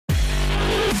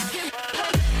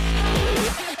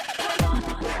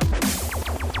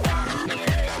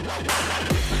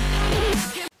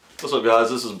up, guys?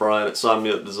 This is Brian at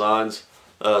SMU Designs,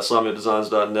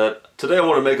 SMUdesigns.net. Today I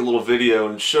want to make a little video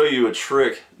and show you a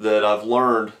trick that I've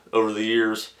learned over the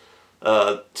years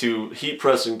to heat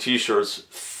pressing t-shirts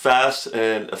fast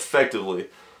and effectively,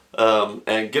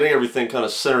 and getting everything kind of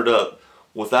centered up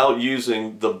without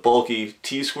using the bulky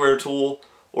T-square tool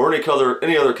or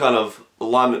any other kind of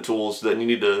alignment tools that you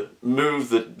need to move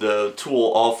the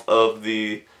tool off of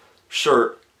the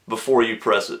shirt before you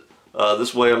press it.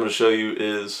 This way I'm going to show you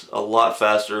is a lot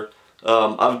faster.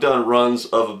 I've done runs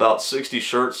of about 60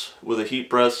 shirts with a heat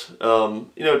press. You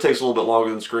know, it takes a little bit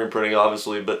longer than screen printing,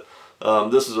 obviously, but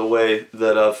this is a way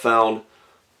that I've found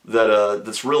that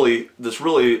that's really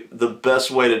the best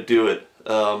way to do it,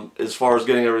 as far as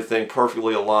getting everything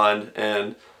perfectly aligned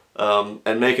and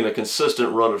making a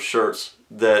consistent run of shirts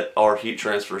that are heat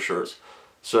transfer shirts.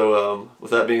 So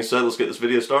with that being said, let's get this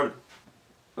video started.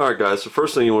 Alright guys, so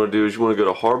first thing you want to do is you want to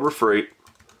go to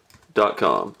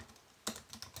harborfreight.com,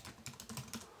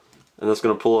 and that's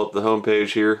going to pull up the home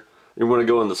page here. You want to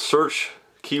go in the search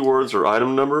keywords or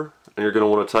item number, and you're going to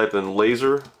want to type in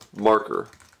laser marker,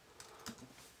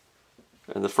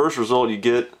 and the first result you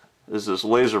get is this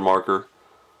laser marker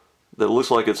that looks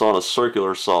like it's on a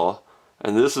circular saw,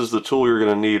 and this is the tool you're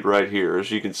going to need right here.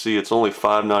 As you can see, it's only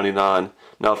 $5.99.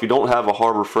 Now if you don't have a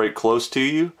Harbor Freight close to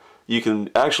you, you can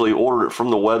actually order it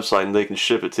from the website and they can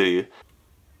ship it to you.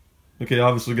 Okay,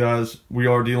 obviously guys, we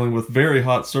are dealing with very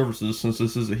hot surfaces since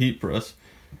this is a heat press.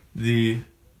 The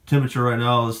temperature right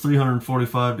now is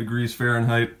 345 degrees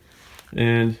Fahrenheit,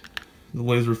 and the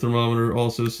laser thermometer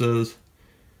also says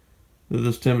that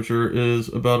this temperature is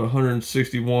about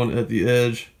 161 at the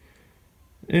edge,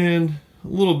 and a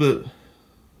little bit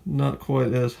not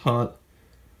quite as hot,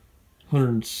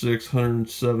 106,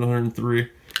 107, 103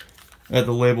 at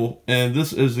the label. And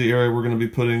this is the area we're going to be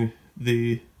putting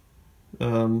the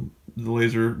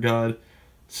laser guide.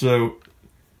 So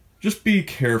just be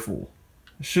careful.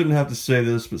 I shouldn't have to say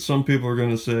this, but some people are going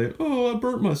to say, oh, I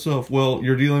burnt myself. Well,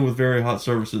 you're dealing with very hot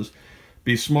surfaces.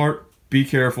 Be smart, be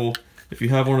careful. If you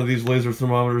have one of these laser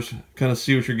thermometers, kind of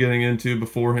see what you're getting into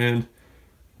beforehand,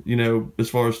 you know, as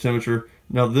far as temperature.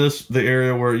 Now the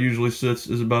area where it usually sits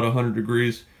is about 100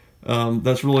 degrees.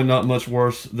 That's really not much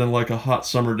worse than like a hot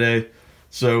summer day.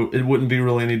 So it wouldn't be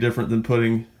really any different than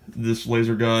putting this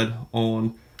laser guide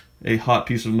on a hot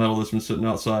piece of metal that's been sitting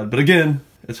outside. But again,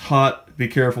 it's hot, be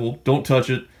careful, don't touch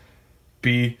it,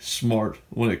 be smart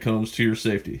when it comes to your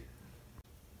safety.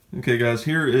 Okay guys,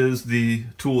 here is the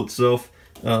tool itself.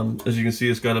 As you can see,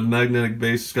 it's got a magnetic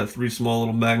base, it's got 3 small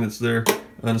little magnets there,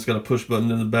 and it's got a push button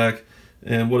in the back.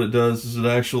 And what it does is it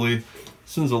actually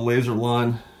sends a laser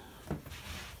line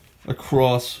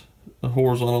across, a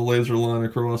horizontal laser line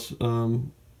across.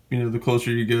 You know, the closer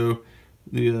you go,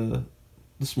 the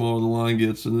smaller the line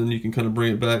gets, and then you can kind of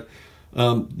bring it back.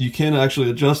 You can actually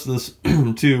adjust this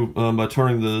too by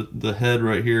turning the head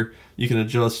right here. You can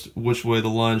adjust which way the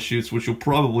line shoots, which you'll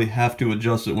probably have to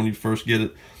adjust it when you first get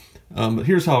it. But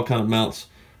here's how it kind of mounts.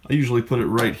 I usually put it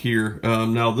right here.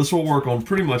 Now this will work on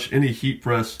pretty much any heat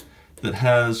press that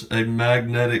has a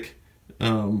magnetic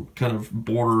kind of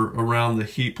border around the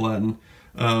heat platen.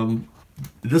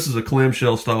 This is a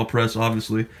clamshell style press,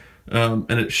 obviously,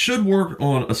 and it should work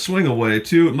on a swing away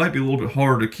too. It might be a little bit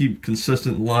harder to keep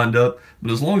consistent and lined up,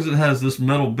 but as long as it has this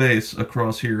metal base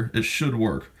across here, it should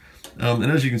work.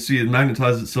 And as you can see, it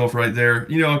magnetizes itself right there.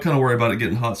 You know, I kind of worry about it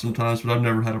getting hot sometimes, but I've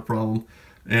never had a problem.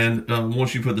 And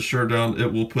once you put the shirt down,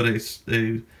 it will put a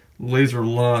laser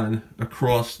line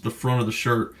across the front of the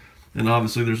shirt. And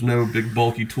obviously there's no big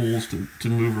bulky tools to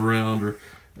move around, or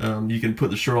you can put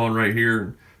the shirt on right here.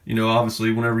 And, you know,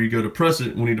 obviously whenever you go to press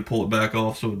it, we need to pull it back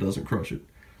off so it doesn't crush it.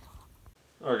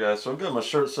 Alright guys, so I've got my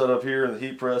shirt set up here in the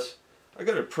heat press. I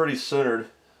got it pretty centered,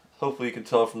 hopefully you can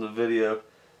tell from the video,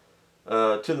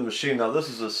 to the machine. Now this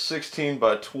is a 16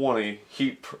 by 20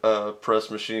 heat press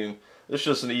machine. It's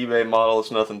just an eBay model, it's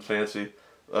nothing fancy,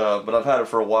 but I've had it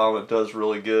for a while and it does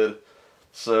really good.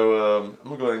 So I'm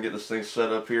going to go ahead and get this thing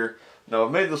set up here. Now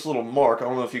I've made this little mark, I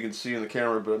don't know if you can see in the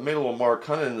camera, but I made a little mark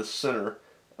kind of in the center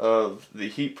of the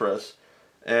heat press.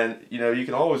 And you know, you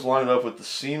can always line it up with the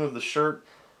seam of the shirt.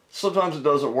 Sometimes it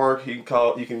doesn't work. You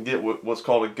can get what's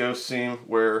called a ghost seam,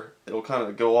 where it'll kind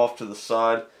of go off to the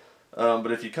side.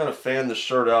 But if you kind of fan the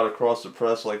shirt out across the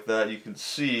press like that, you can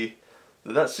see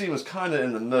that seam is kind of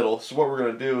in the middle. So what we're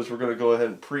going to do is we're going to go ahead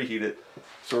and preheat it.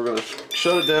 So we're going to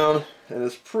shut it down, and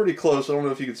it's pretty close. I don't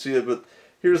know if you can see it, but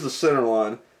here's the center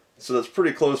line. So that's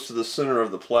pretty close to the center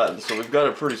of the platen. So we've got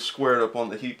it pretty squared up on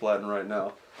the heat platen right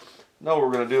now. Now what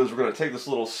we're going to do is we're going to take this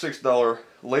little $6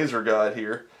 laser guide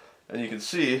here, and you can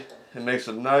see it makes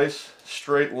a nice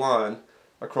straight line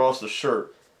across the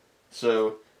shirt.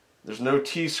 So There's no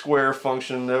T-square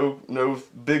function, no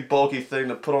big bulky thing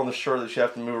to put on the shirt that you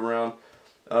have to move around.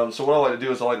 So what I like to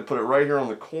do is I like to put it right here on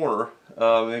the corner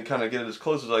and kind of get it as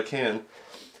close as I can.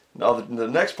 Now the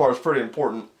next part is pretty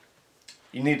important.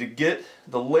 You need to get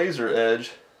the laser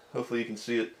edge, hopefully you can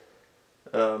see it,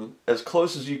 as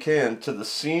close as you can to the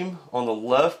seam on the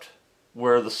left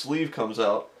where the sleeve comes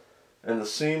out and the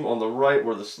seam on the right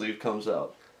where the sleeve comes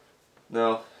out.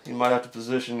 Now you might have to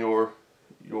position your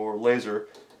laser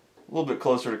a little bit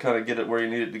closer to kind of get it where you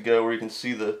need it to go, where you can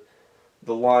see the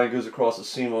line goes across the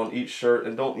seam on each shirt,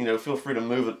 and don't, feel free to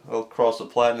move it across the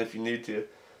platen if you need to.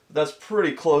 But that's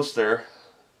pretty close there.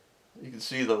 You can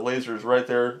see the laser is right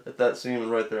there at that seam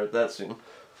and right there at that seam.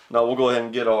 Now we'll go ahead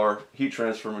and get our heat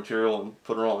transfer material and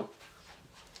put her on.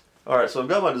 Alright, so I've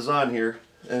got my design here,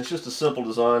 and it's just a simple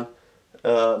design.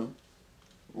 We're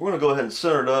going to go ahead and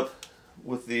center it up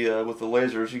with the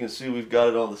lasers. You can see we've got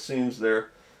it on the seams there.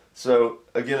 So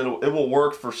again, it will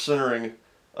work for centering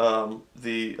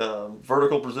the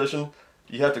vertical position.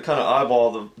 You have to kind of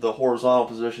eyeball the horizontal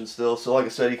position still. So like I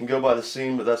said, you can go by the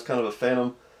seam, but that's kind of a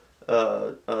phantom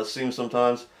seam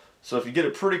sometimes. So if you get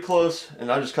it pretty close, and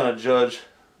I just kind of judge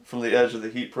from the edge of the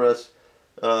heat press,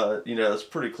 it's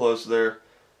pretty close there.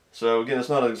 So again, it's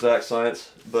not an exact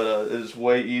science, but it is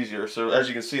way easier. So as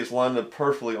you can see, it's lined up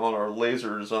perfectly on our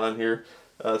laser design here.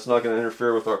 It's not going to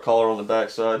interfere with our collar on the back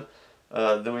side.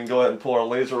 Then we can go ahead and pull our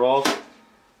laser off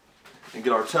and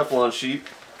get our Teflon sheet.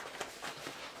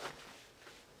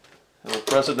 And we'll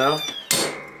press it down.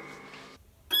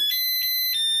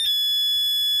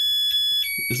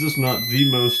 Is this not the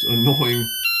most annoying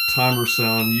timer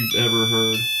sound you've ever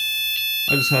heard?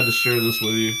 I just had to share this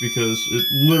with you because it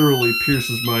literally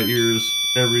pierces my ears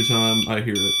every time I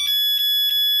hear it.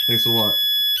 Thanks a lot,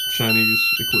 Chinese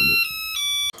equipment.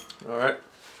 Alright,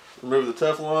 remove the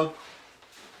Teflon.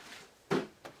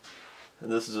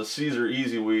 And this is a Caesar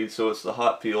Easy Weed, so it's the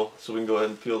hot peel. So we can go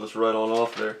ahead and peel this right on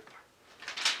off there.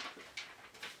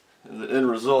 And the end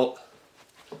result,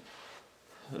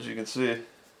 as you can see,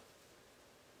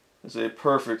 is a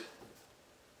perfect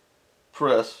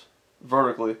press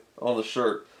vertically on the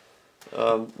shirt.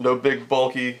 No big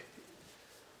bulky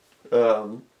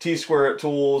T-square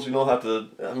tools. You don't have to,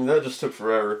 that just took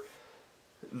forever.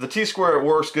 The T-square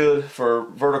works good for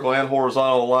vertical and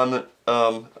horizontal alignment,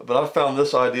 but I've found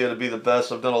this idea to be the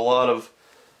best. I did a lot of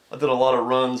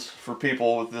runs for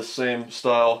people with this same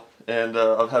style, and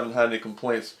I haven't had any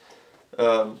complaints.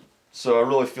 So I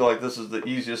really feel like this is the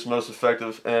easiest, most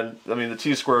effective, and the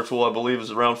T-square tool I believe is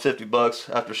around 50 bucks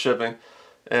after shipping,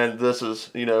 and this is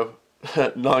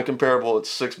non-comparable.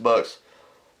 It's $6.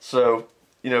 So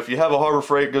if you have a Harbor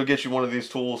Freight, go get you one of these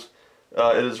tools.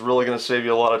 It is really going to save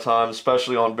you a lot of time,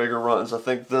 especially on bigger runs. I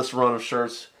think this run of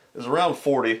shirts is around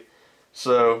 40.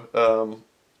 So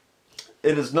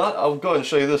it is not, I'll go ahead and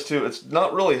show you this too, it's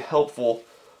not really helpful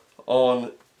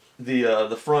on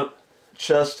the front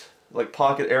chest, like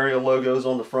pocket area logos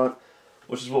on the front,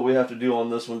 which is what we have to do on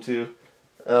this one too.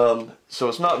 So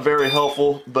it's not very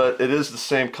helpful, but it is the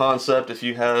same concept. If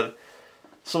you had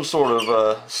some sort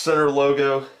of center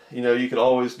logo, you could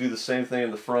always do the same thing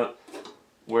in the front,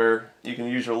 where you can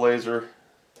use your laser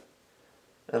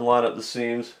and line up the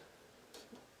seams.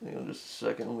 Hang on just a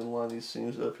second, I'm going to line these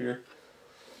seams up here.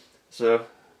 So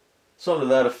something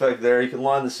to that effect there. You can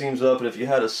line the seams up, and if you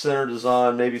had a center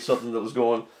design, maybe something that was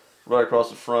going right across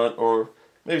the front, or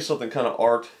maybe something kind of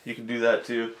arced, you can do that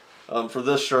too. For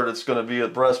this shirt, it's going to be a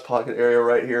breast pocket area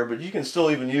right here, but you can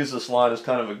still even use this line as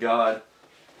kind of a guide.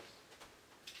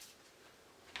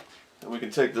 And we can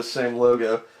take this same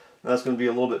logo. That's going to be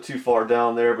a little bit too far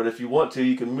down there, but if you want to,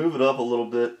 you can move it up a little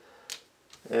bit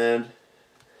and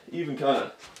even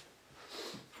kind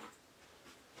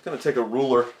of take a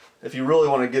ruler. If you really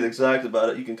want to get exact about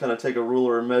it, you can kind of take a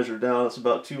ruler and measure down. It's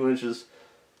about 2 inches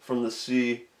from the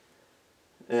C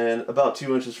and about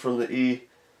 2 inches from the E.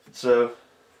 So,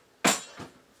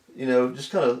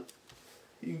 just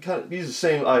you can kind of use the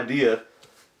same idea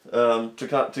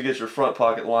to get your front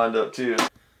pocket lined up too.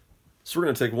 So we're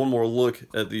going to take one more look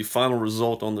at the final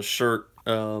result on the shirt.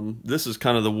 This is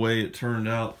kind of the way it turned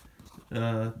out.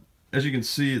 As you can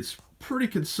see, it's pretty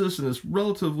consistent. It's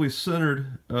relatively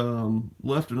centered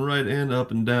left and right and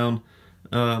up and down.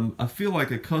 I feel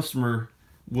like a customer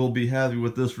will be happy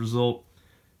with this result.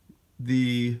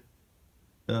 The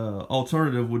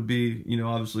alternative would be,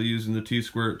 obviously using the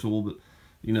T-square tool, but,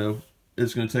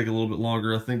 it's going to take a little bit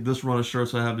longer. I think this run of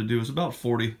shirts I have to do is about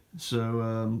 40.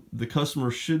 So the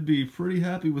customer should be pretty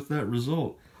happy with that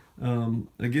result.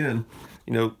 Again,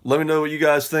 let me know what you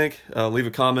guys think. Leave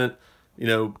a comment. you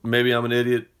know, maybe I'm an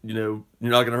idiot. You know,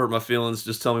 you're not going to hurt my feelings.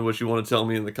 Just tell me what you want to tell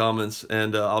me in the comments,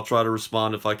 and I'll try to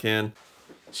respond if I can.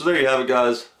 So there you have it,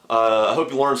 guys. I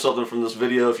hope you learned something from this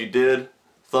video. If you did,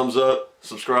 thumbs up,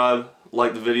 subscribe,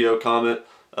 like the video, comment.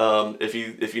 If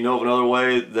you know of another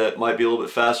way that might be a little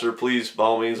bit faster, please, by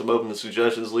all means, I'm open to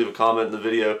suggestions. Leave a comment in the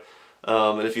video.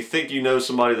 And if you think you know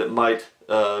somebody that might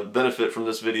benefit from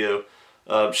this video,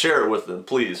 share it with them,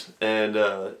 please. And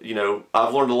you know,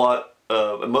 I've learned a lot.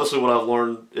 And mostly what I've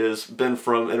learned is been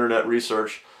from internet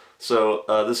research. So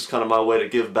this is kind of my way to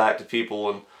give back to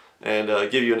people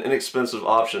and give you an inexpensive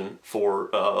option for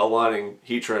aligning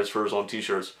heat transfers on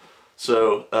t-shirts.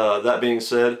 So that being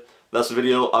said, that's the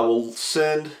video. I will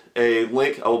send a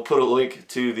link. I will put a link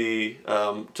to the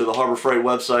Harbor Freight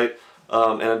website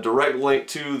and a direct link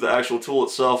to the actual tool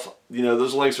itself. You know,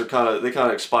 those links are kind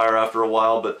of expire after a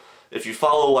while, but if you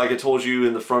follow, like I told you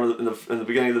in the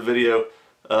beginning of the video,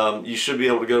 you should be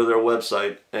able to go to their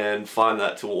website and find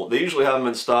that tool. They usually have them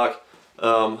in stock.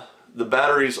 The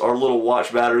batteries are little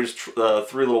watch batteries, 3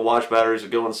 little watch batteries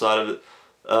that go inside of it.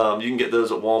 You can get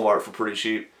those at Walmart for pretty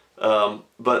cheap.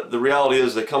 But the reality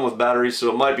is they come with batteries, so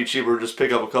it might be cheaper to just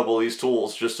pick up a couple of these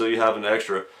tools just so you have an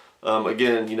extra.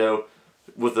 Again, you know,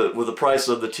 with the price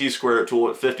of the T-square tool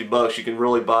at $50, you can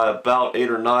really buy about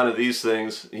 8 or 9 of these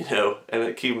things, you know,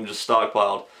 and keep them just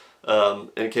stockpiled.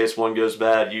 In case one goes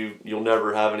bad, you'll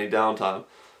never have any downtime.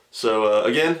 So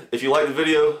again, if you like the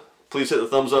video, please hit the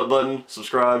thumbs up button,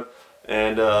 subscribe,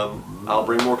 and I'll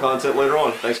bring more content later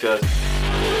on. Thanks, guys.